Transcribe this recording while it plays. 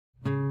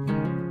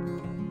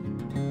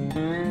Hello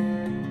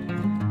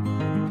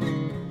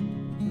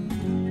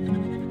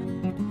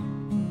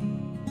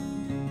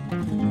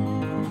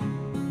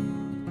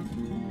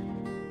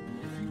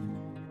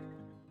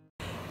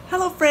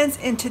friends,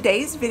 in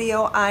today's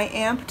video I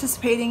am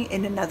participating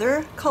in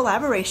another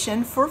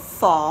collaboration for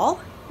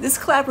fall. This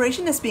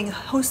collaboration is being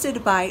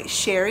hosted by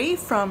Sherry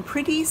from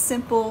Pretty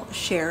Simple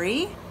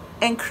Sherry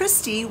and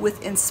Christy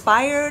with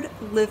Inspired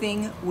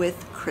Living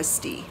with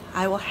Christy.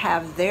 I will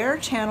have their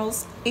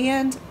channels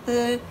and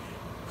the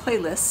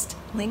playlist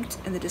linked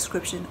in the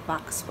description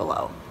box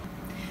below.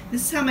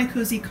 This is how my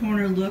cozy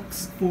corner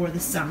looks for the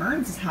summer.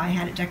 This is how I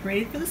had it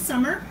decorated for the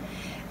summer.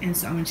 And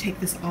so I'm going to take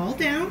this all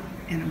down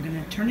and I'm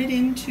going to turn it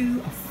into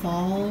a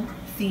fall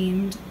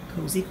themed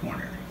cozy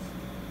corner.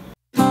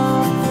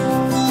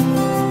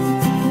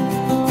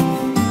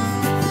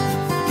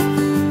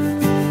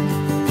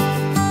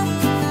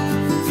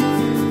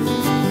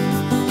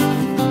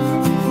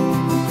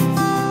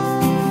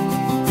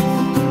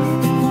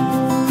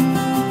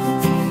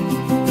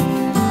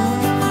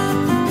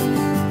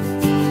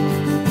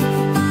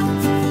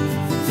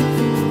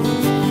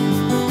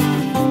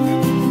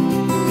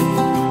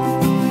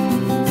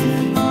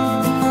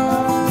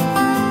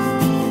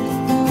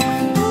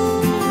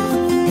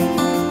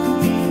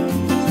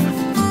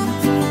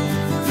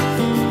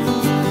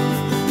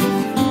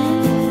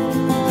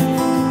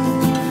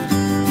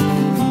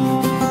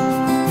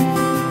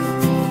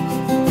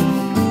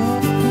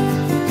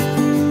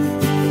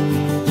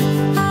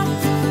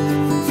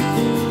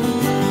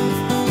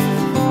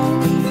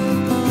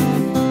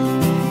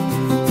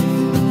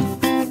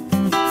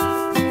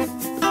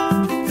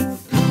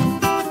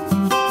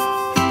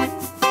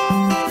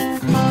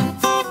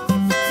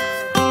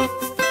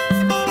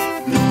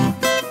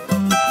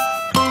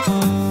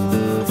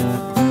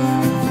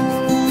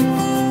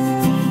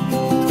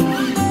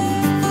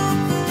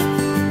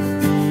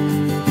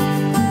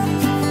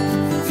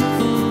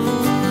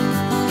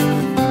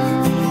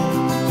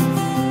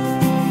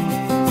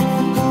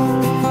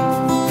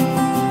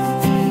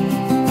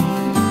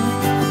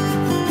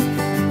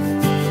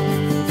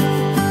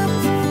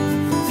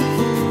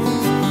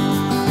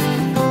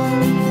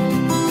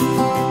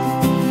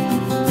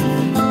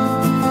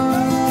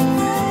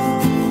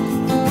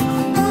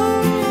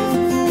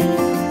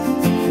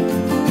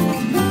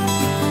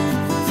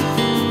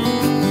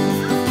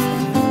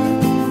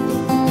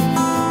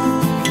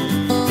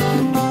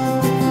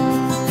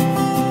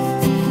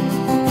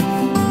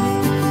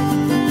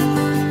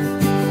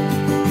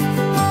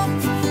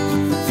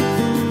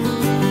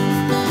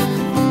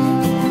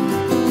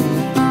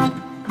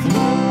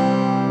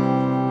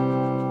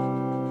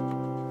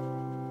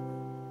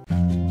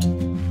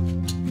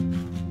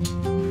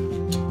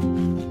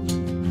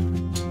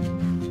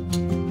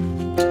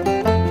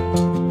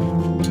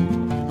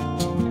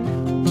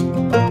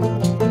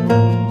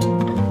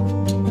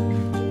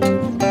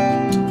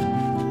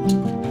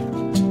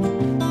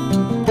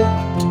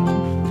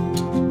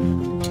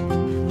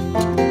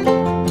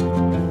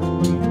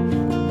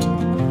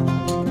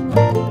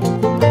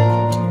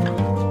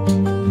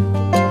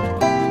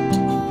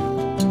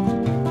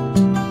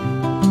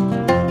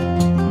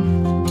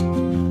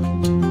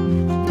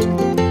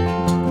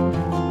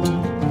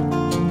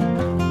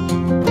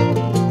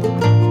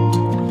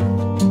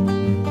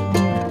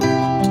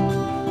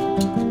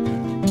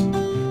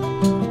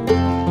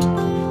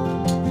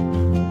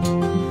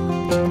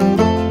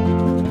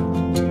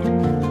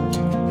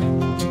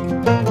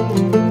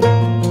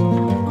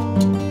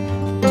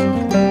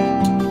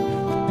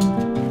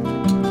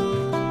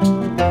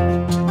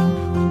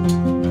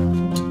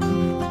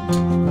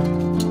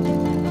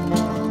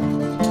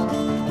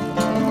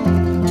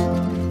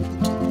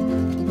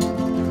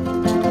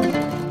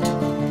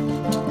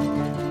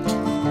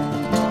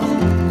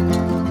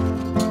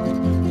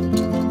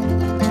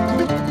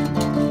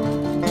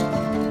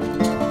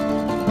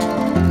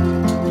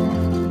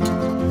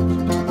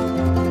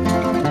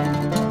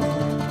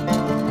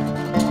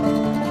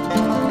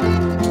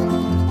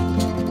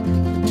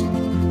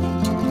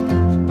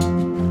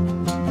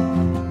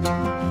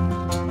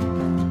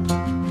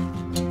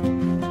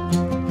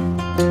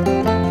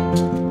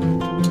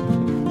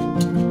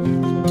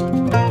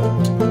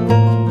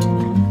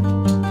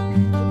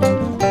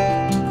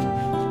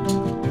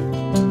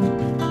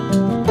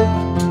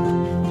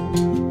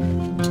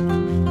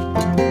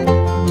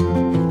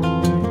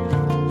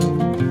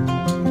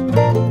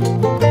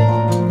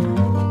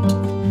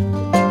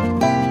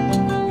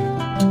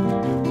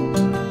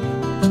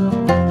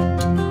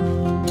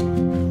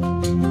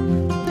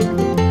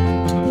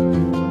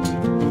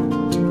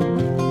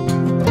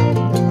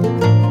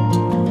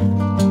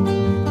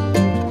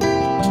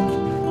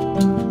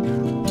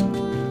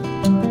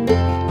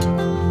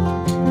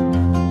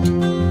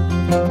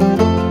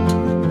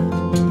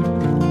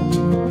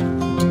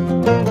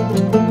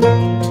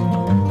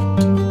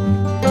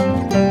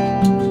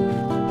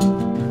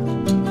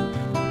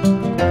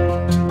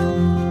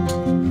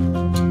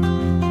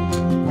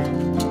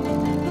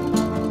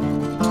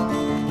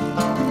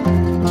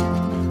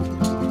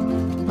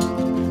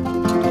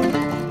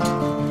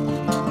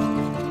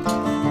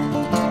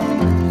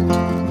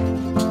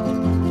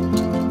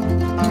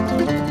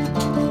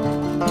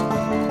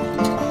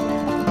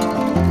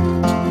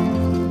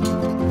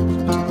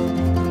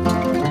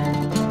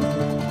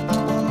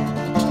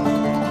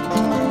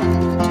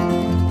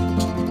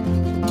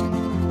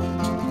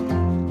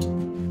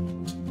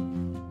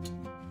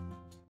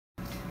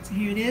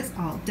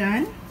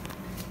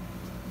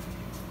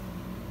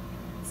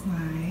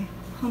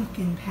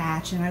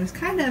 patch, and I was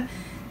kind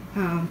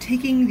of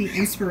taking the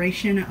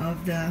inspiration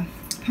of the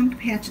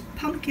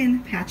pumpkin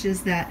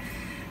patches that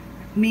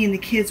me and the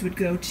kids would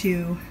go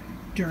to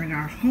during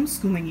our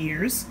homeschooling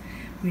years.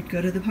 We'd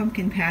go to the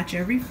pumpkin patch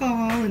every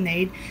fall, and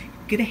they'd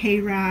get a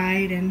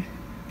hayride and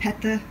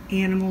pet the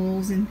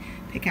animals and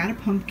pick out a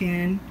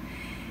pumpkin.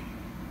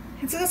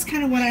 And so that's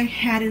kind of what I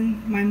had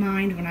in my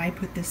mind when I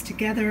put this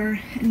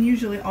together. And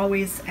usually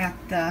always at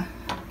the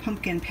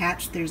pumpkin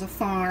patch there's a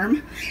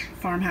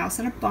farmhouse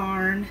and a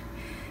barn.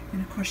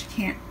 And of course you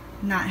can't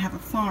not have a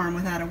farm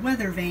without a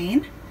weather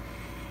vane.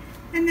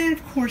 And then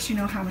of course you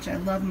know how much I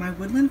love my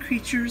woodland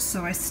creatures,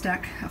 so I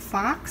stuck a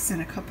fox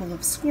and a couple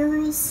of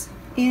squirrels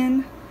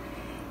in.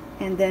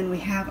 And then we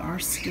have our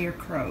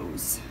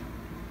scarecrows.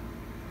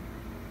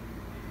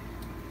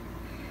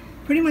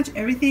 Pretty much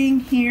everything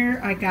here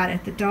I got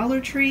at the Dollar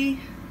Tree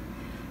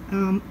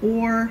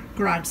or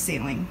garage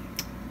sailing.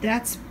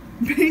 That's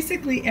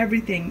basically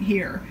everything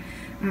here.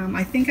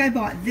 I think I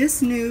bought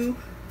this new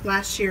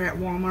last year at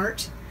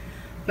Walmart,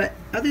 but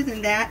other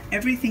than that,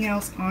 everything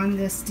else on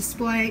this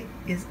display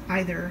is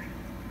either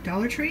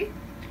Dollar Tree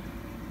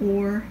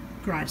or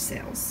garage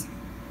sales.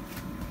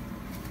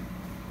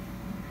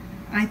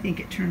 I think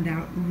it turned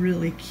out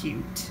really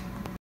cute.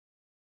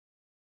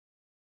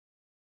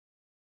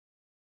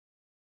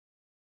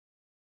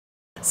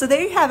 So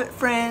there you have it,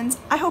 friends.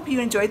 I hope you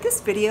enjoyed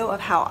this video of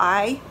how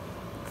I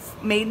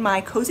made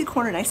my cozy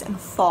corner nice and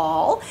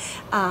fall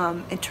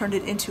and turned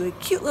it into a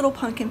cute little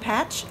pumpkin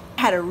patch.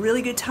 I had a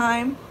really good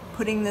time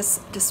putting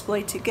this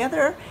display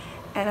together,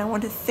 and I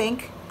want to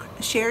thank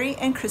Sherry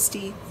and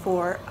Christy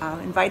for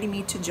inviting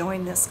me to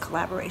join this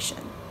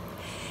collaboration.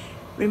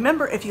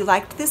 Remember, if you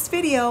liked this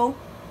video,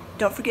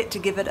 don't forget to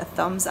give it a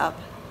thumbs up.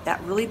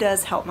 That really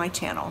does help my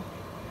channel.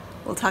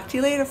 We'll talk to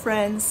you later,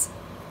 friends.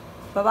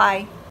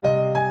 Bye-bye.